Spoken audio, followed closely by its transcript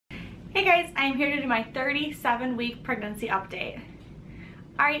Hey guys, I am here to do my 37-week pregnancy update.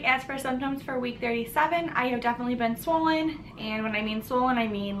 Alright, as for symptoms for week 37, I have definitely been swollen, and when I mean swollen, I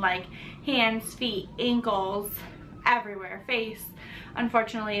mean like hands, feet, ankles, everywhere, face.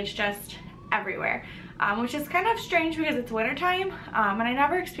 Unfortunately, it's just everywhere, which is kind of strange because it's wintertime, and I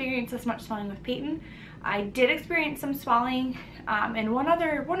never experienced this much swelling with Peyton. I did experience some swelling and one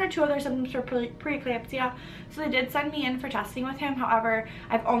or two other symptoms for preeclampsia, so they did send me in for testing with him. However,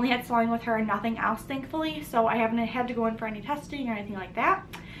 I've only had swelling with her and nothing else, thankfully, so I haven't had to go in for any testing or anything like that.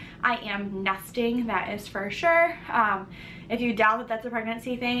 I am nesting, that is for sure. If you doubt that that's a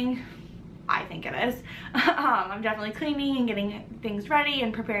pregnancy thing, I think it is. I'm definitely cleaning and getting things ready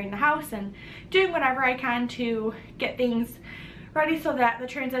and preparing the house and doing whatever I can to get things ready so that the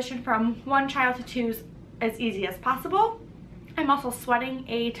transition from one child to two is as easy as possible. I'm also sweating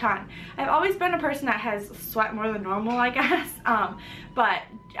a ton. I've always been a person that has sweat more than normal, I guess, but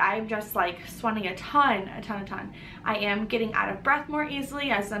I'm just like sweating a ton. I am getting out of breath more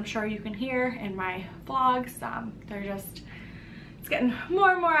easily, as I'm sure you can hear in my vlogs. It's getting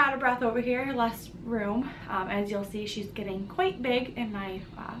more and more out of breath over here, less room. As you'll see, she's getting quite big in my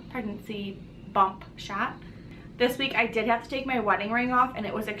pregnancy bump shot. This week I did have to take my wedding ring off, and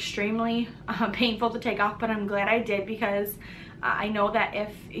it was extremely painful to take off, but I'm glad I did because I know that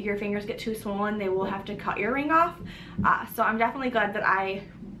if your fingers get too swollen, they will have to cut your ring off. So I'm definitely glad that I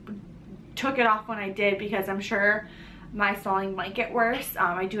took it off when I did, because I'm sure my swelling might get worse.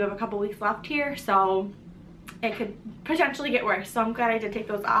 I do have a couple weeks left here, so it could potentially get worse. So I'm glad I did take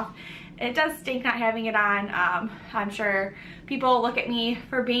those off. It does stink not having it on. I'm sure people look at me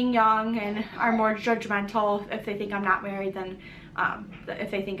for being young and are more judgmental if they think I'm not married than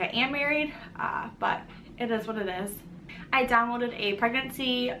if they think I am married, but it is what it is. I downloaded a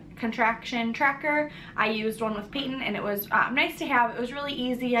pregnancy contraction tracker. I used one with Peyton, and it was nice to have. It was really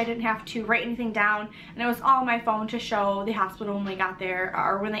easy. I didn't have to write anything down, and it was all on my phone to show the hospital when we got there,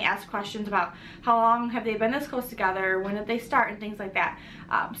 or when they asked questions about how long have they been this close together, when did they start, and things like that.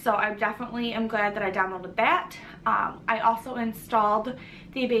 So I definitely am glad that I downloaded that. I also installed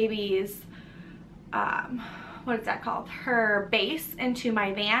the baby's what is that called? Her base into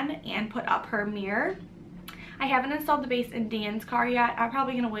my van and put up her mirror. I haven't installed the base in Dan's car yet. I'm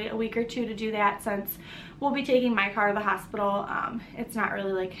probably going to wait a week or two to do that, since we'll be taking my car to the hospital. It's not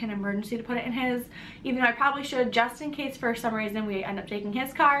really like an emergency to put it in his, even though I probably should, just in case for some reason we end up taking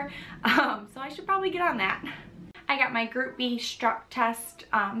his car. So I should probably get on that. I got my Group B strep test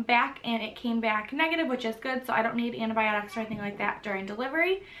back, and it came back negative, which is good, so I don't need antibiotics or anything like that during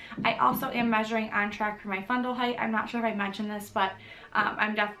delivery. I also am measuring on track for my fundal height. I'm not sure if I mentioned this, but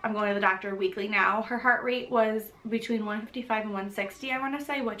I'm going to the doctor weekly now. Her heart rate was between 155 and 160, I want to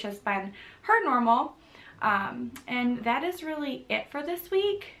say, which has been her normal. And that is really it for this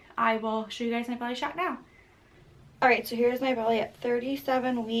week. I will show you guys my belly shot now. Alright, so here's my belly at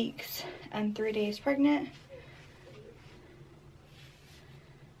 37 weeks and 3 days pregnant.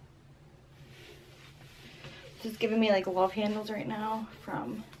 This is giving me like love handles right now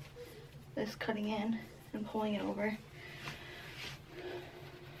from this cutting in and pulling it over.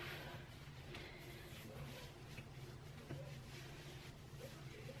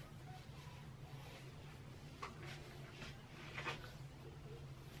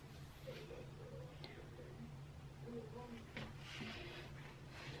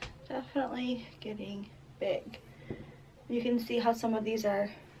 Definitely getting big. You can see how some of these are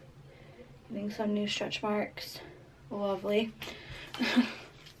getting some new stretch marks. Lovely.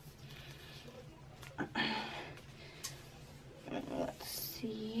 Let's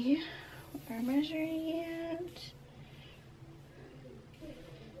see what we're measuring at.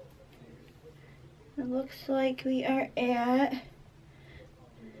 It looks like we are at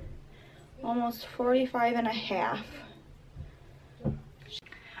almost 45 and a half.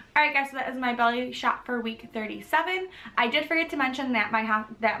 Alright guys, so that is my belly shot for week 37. I did forget to mention that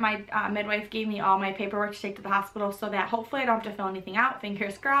my midwife gave me all my paperwork to take to the hospital, so that hopefully I don't have to fill anything out,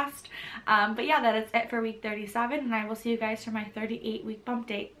 fingers crossed. But yeah, that is it for week 37, and I will see you guys for my 38-week bump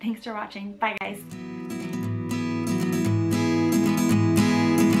date. Thanks for watching. Bye guys.